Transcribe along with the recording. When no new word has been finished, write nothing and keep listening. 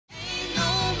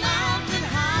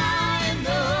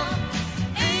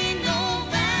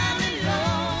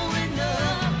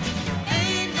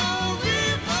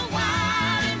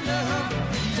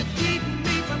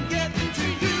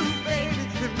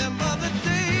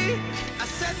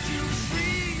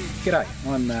G'day,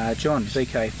 I'm John,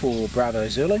 VK4 Bravo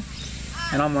Zulu,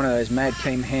 and I'm one of those mad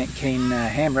keen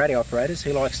ham radio operators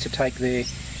who likes to take their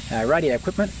radio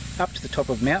equipment up to the top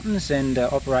of mountains and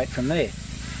operate from there.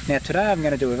 Now today I'm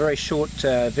going to do a very short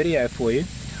video for you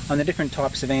on the different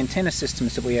types of antenna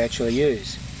systems that we actually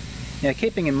use. Now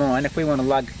keeping in mind, if we want to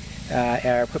lug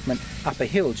our equipment up a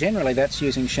hill, generally that's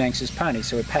using Shanks's pony,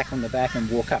 so we pack on the back and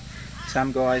walk up.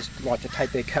 Some guys like to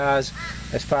take their cars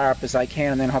as far up as they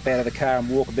can and then hop out of the car and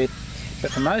walk a bit.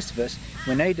 But for most of us,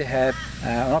 we need to have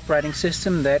an operating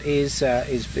system that is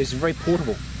very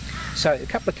portable. So a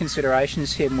couple of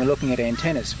considerations here when we're looking at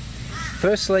antennas.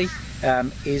 Firstly,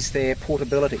 is their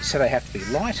portability. So they have to be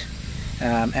light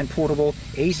and portable,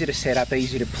 easy to set up,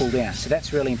 easy to pull down. So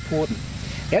that's really important.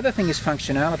 The other thing is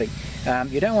functionality.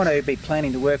 You don't want to be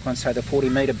planning to work on, say, the 40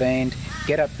 metre band,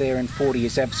 get up there and 40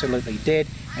 is absolutely dead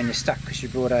and you're stuck because you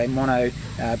brought a mono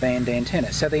band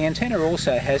antenna. So the antenna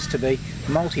also has to be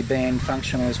multi-band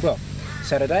functional as well.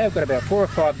 So today I've got about 4 or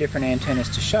 5 different antennas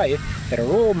to show you that are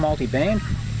all multi-band,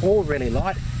 all really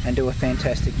light and do a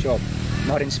fantastic job.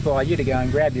 Might inspire you to go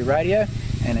and grab your radio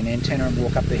and an antenna and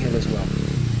walk up the hill as well.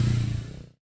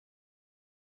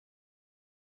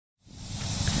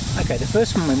 Okay, the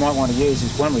first one we might want to use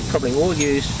is one we've probably all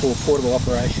used for portable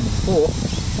operation before,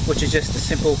 which is just a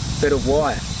simple bit of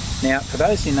wire. Now, for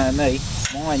those who know me,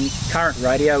 my current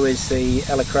radio is the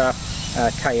Elecraft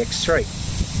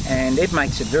KX3, and it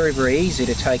makes it very, very easy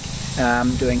to take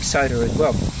doing SOTA as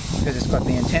well, because it's got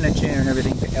the antenna tuner and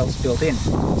everything else built in.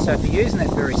 So if you're using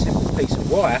that very simple piece of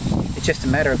wire, it's just a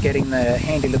matter of getting the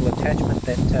handy little attachment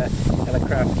that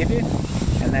Elecraft give you,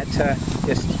 and that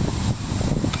just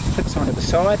clips onto the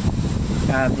side.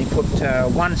 You put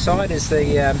one side is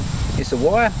the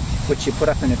wire, which you put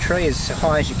up in a tree as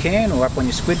high as you can, or up on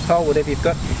your squid pole, whatever you've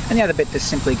got, and the other bit just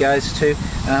simply goes to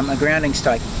a grounding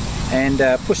stake. And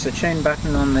push the tune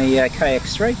button on the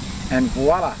KX3 and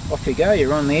voila, off you go,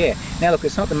 you're on the air. Now look,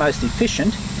 it's not the most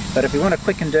efficient, but if you want a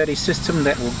quick and dirty system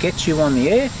that will get you on the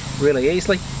air really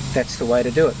easily, that's the way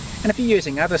to do it. And if you're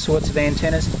using other sorts of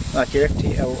antennas, like your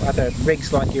or other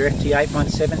rigs like your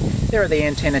FT817, there are the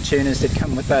antenna tuners that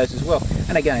come with those as well.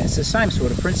 And again, it's the same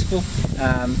sort of principle,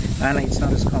 only it's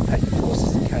not as compact, of course,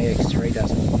 as the KX3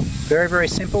 does. Very, very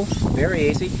simple, very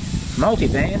easy,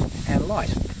 multi-band and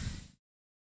light.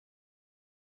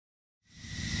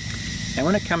 Now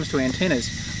when it comes to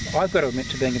antennas, I've got to admit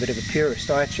to being a bit of a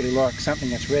purist. I actually like something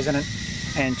that's resonant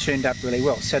and tuned up really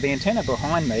well. So the antenna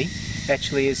behind me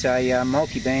actually is a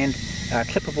multi-band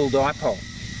clippable dipole.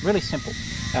 Really simple.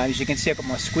 As you can see, I've got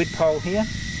my squid pole here,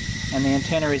 and the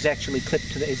antenna is actually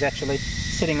clipped to is actually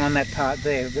sitting on that part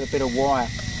there with a bit of wire.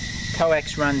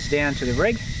 Coax runs down to the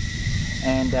rig,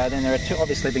 and then there are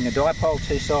obviously being a dipole,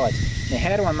 2 sides. Now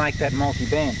how do I make that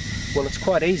multi-band? Well, it's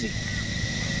quite easy.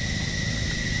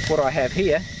 What I have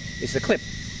here is the clip.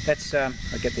 That's I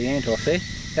get the ant off there.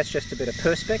 That's just a bit of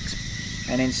perspex,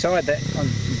 and inside that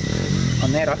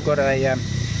on that I've got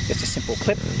just a simple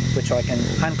clip which I can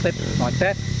unclip like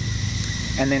that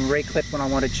and then reclip when I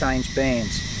want to change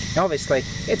bands. Now obviously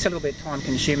it's a little bit time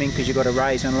consuming because you've got to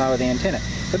raise and lower the antenna,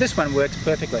 but this one works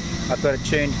perfectly. I've got it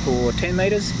tuned for 10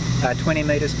 metres, 20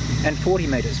 metres and 40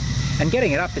 metres, and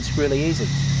getting it up, it's really easy.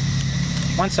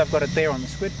 Once I've got it there on the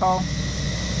squid pole,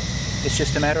 it's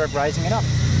just a matter of raising it up.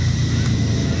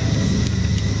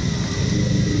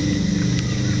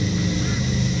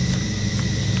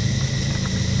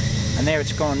 And there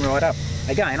it's gone right up.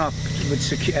 Again, I would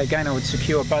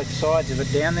secure both sides of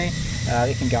it down there.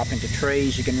 You can go up into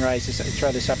trees, you can raise this,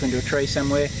 throw this up into a tree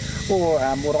somewhere, or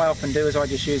what I often do is I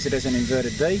just use it as an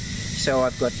inverted V. So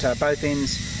I've got both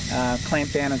ends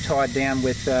clamped down and tied down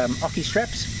with ocky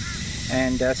straps,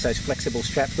 and that's those flexible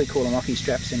straps, we call them ocky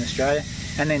straps in Australia,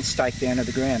 and then staked down to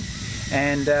the ground.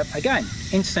 And again,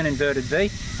 instant inverted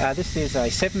V. This is a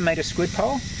 7 metre squid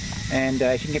pole, and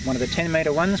if you can get one of the 10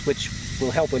 metre ones, which will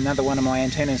help with another one of my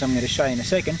antennas I'm going to show you in a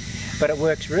second, but it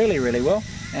works really, really well.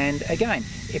 And again,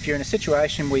 if you're in a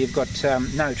situation where you've got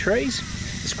no trees,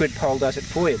 the squid pole does it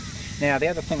for you. Now the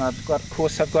other thing I've got,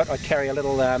 I carry a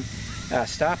little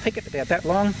star picket about that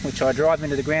long, which I drive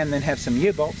into the ground and then have some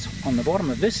U-bolts on the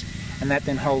bottom of this, and that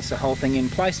then holds the whole thing in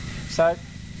place. So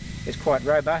it's quite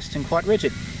robust and quite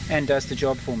rigid and does the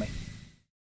job for me.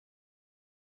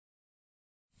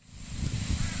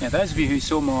 Now those of you who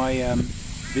saw my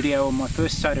video on my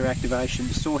first SOTA activation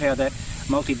saw how that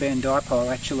multi-band dipole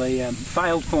actually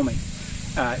failed for me.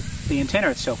 The antenna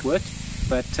itself worked,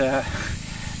 but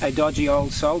a dodgy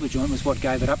old solder joint was what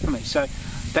gave it up for me. So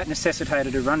that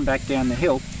necessitated a run back down the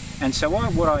hill, and so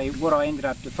what I ended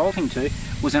up defaulting to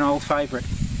was an old favourite.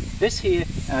 This here,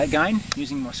 again,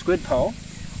 using my squid pole,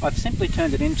 I've simply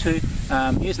turned it into,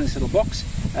 using this little box,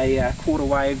 a quarter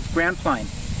wave ground plane.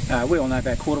 We all know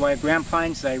about quarter wave ground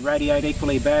planes. They radiate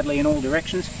equally badly in all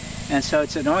directions, and so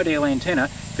it's an ideal antenna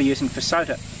for using for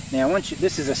SOTA. Now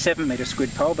this is a 7 metre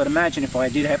squid pole, but imagine if I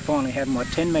did finally have my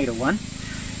 10 metre one.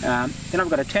 Then I've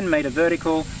got a 10 metre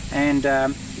vertical, and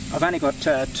I've only got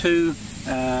 2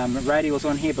 radials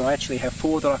on here, but I actually have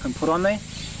 4 that I can put on there,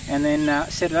 and then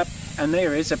set it up, and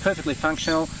there is a perfectly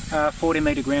functional 40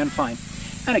 metre ground plane.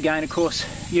 And again, of course,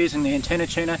 using the antenna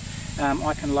tuner,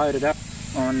 I can load it up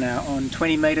on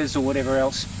 20 metres or whatever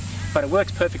else, but it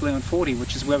works perfectly on 40,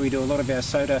 which is where we do a lot of our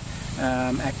SOTA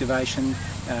activations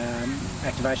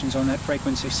on that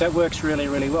frequency. So it works really,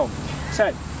 really well.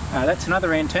 So that's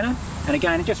another antenna, and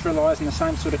again, it just relies on the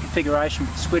same sort of configuration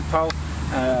with the squid pole,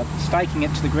 staking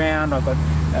it to the ground. I've got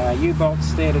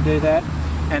U-bolts there to do that,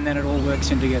 and then it all works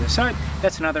in together. So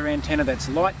that's another antenna that's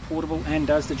light, portable, and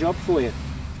does the job for you.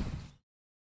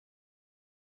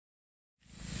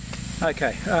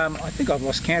 Okay, I think I've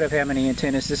lost count of how many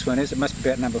antennas this one is. It must be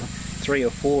about number 3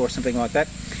 or 4 or something like that.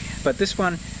 But this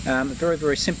one, a very,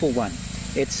 very simple one.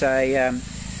 It's a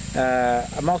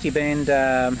multi-band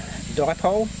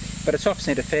dipole, but it's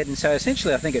off-centre fed, and so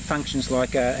essentially I think it functions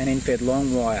like an in-fed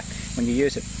long wire when you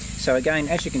use it. So again,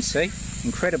 as you can see,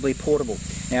 incredibly portable.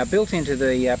 Now built into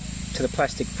the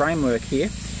plastic framework here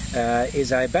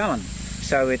is a balun.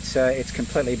 So it's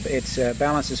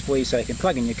balances for you, so you can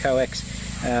plug in your coax,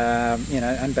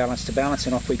 unbalanced to balance,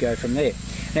 and off we go from there.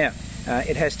 Now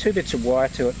it has 2 bits of wire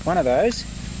to it. One of those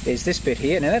is this bit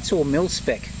here. Now that's all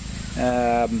mil-spec,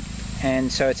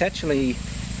 and so it's actually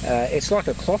it's like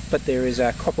a cloth, but there is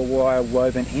a copper wire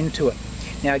woven into it.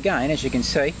 Now again, as you can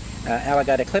see,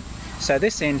 alligator clip. So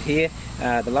this end here,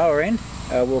 the lower end,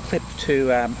 will clip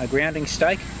to a grounding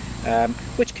stake,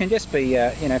 which can just be,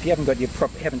 if you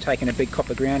haven't taken a big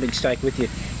copper grounding stake with you,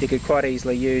 you could quite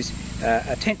easily use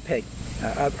a tent peg,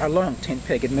 a long tent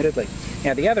peg, admittedly.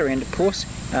 Now the other end, of course,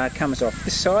 comes off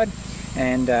this side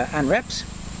and unwraps.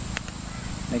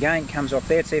 Again, comes off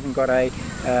there. It's even got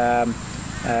an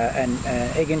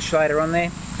egg insulator on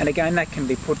there, and again that can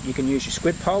be put. You can use your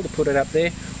squid pole to put it up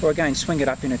there, or again swing it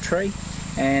up in a tree.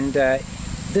 And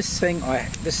this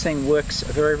thing works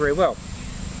very, very well.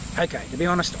 Okay, to be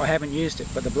honest, I haven't used it,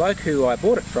 but the bloke who I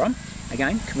bought it from,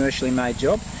 again, commercially made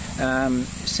job,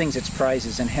 sings its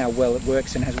praises and how well it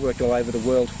works, and has worked all over the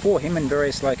world for him in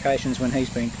various locations when he's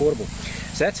been portable.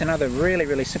 So that's another really,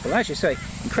 really simple, as you see,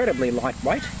 incredibly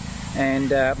lightweight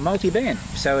and multi-band,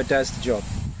 so it does the job.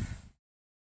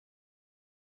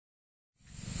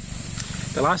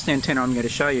 The last antenna I'm going to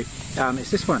show you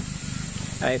is this one.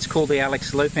 It's called the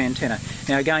Alex Loop antenna.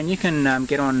 Now again, you can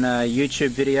get on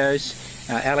YouTube videos.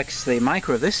 Alex, the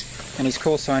maker of this, and his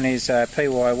call sign is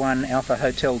PY1 Alpha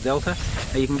Hotel Delta.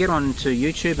 You can get on to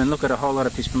YouTube and look at a whole lot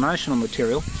of his promotional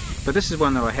material, but this is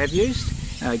one that I have used.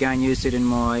 Again, used it in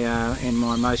my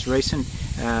most recent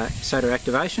SOTA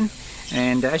activation,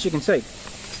 and as you can see,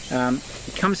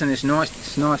 it comes in this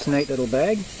nice neat little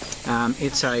bag.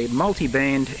 It's a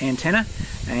multi-band antenna,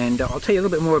 and I'll tell you a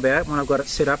little bit more about it when I've got it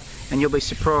set up, and you'll be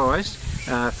surprised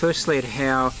firstly at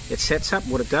how it sets up,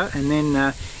 what it does, and then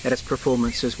at its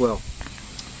performance as well.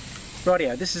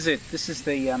 Rightio, this is it. This is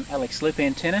the Alex Loop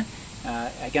antenna.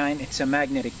 Again, it's a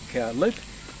magnetic loop,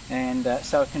 and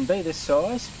so it can be this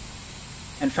size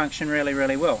and function really,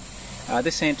 really well.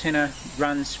 This antenna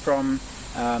runs from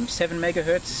 7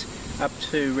 megahertz up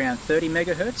to around 30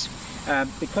 megahertz.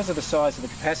 Because of the size of the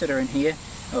capacitor in here,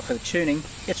 or for the tuning,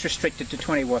 it's restricted to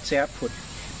 20 watts output.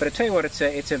 But I tell you what,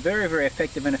 it's a very, very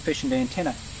effective and efficient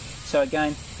antenna. So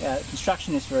again,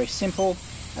 construction is very simple,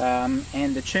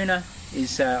 and the tuner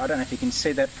is, I don't know if you can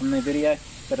see that from the video,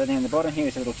 but on the bottom here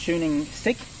is a little tuning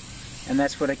stick, and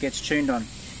that's what it gets tuned on.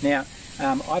 Now,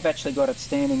 I've actually got it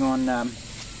standing on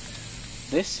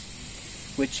this,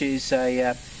 which is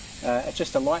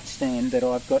just a light stand that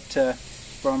I've got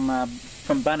from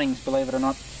Bunnings, believe it or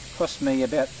not. Cost me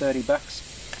about 30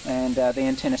 bucks, and the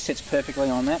antenna sits perfectly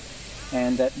on that,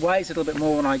 and it weighs a little bit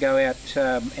more when I go out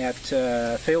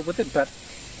field with it, but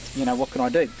you know, what can I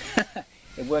do?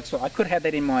 It works well. I could have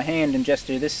that in my hand and just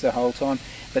do this the whole time,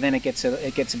 but then it gets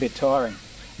a bit tiring.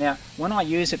 Now, when I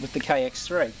use it with the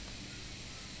KX3,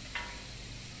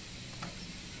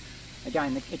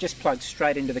 again, it just plugs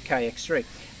straight into the KX3.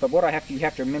 But what you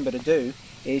have to remember to do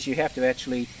is you have to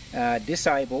actually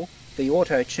disable the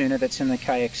auto tuner that's in the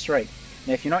KX3.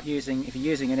 Now, if you're using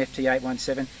an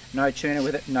FT817, no tuner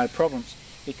with it, no problems,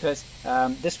 because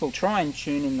this will try and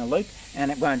tune in the loop,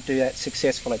 and it won't do that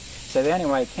successfully. So the only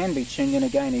way it can be tuned in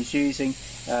again is using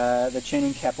the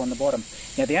tuning cap on the bottom.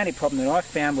 Now, the only problem that I've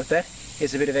found with that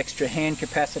is a bit of extra hand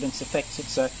capacitance affects it,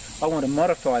 so I want to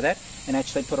modify that and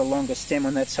actually put a longer stem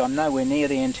on that so I'm nowhere near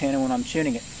the antenna when I'm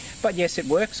tuning it. But yes, it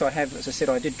works. I have, as I said,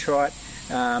 I did try it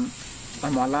on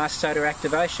my last SOTA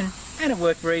activation and it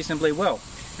worked reasonably well.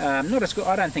 Not as good,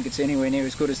 I don't think it's anywhere near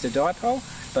as good as the dipole,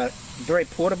 but very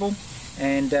portable,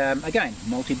 and again,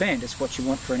 multi-band is what you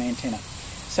want for an antenna.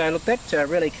 So look, that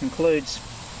really concludes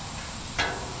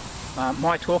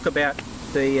my talk about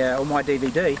the, or my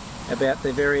DVD about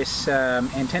the various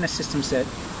antenna systems that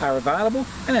are available,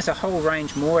 and there's a whole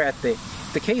range more out there.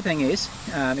 The key thing is,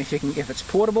 if it's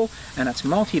portable and it's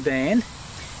multi-band,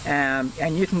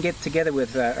 and you can get together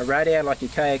with a radio like your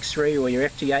KX3 or your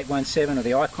FT817 or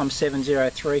the ICOM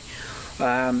 703.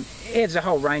 There's a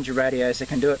whole range of radios that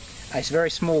can do it. It's a very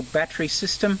small battery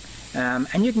system,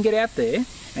 and you can get out there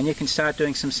and you can start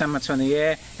doing some summits on the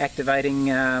air, activating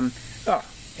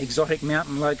exotic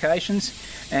mountain locations,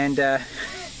 and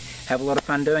have a lot of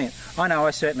fun doing it. I know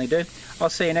I certainly do. I'll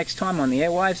see you next time on the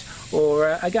airwaves,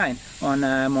 or again on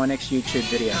my next YouTube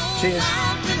video. Cheers.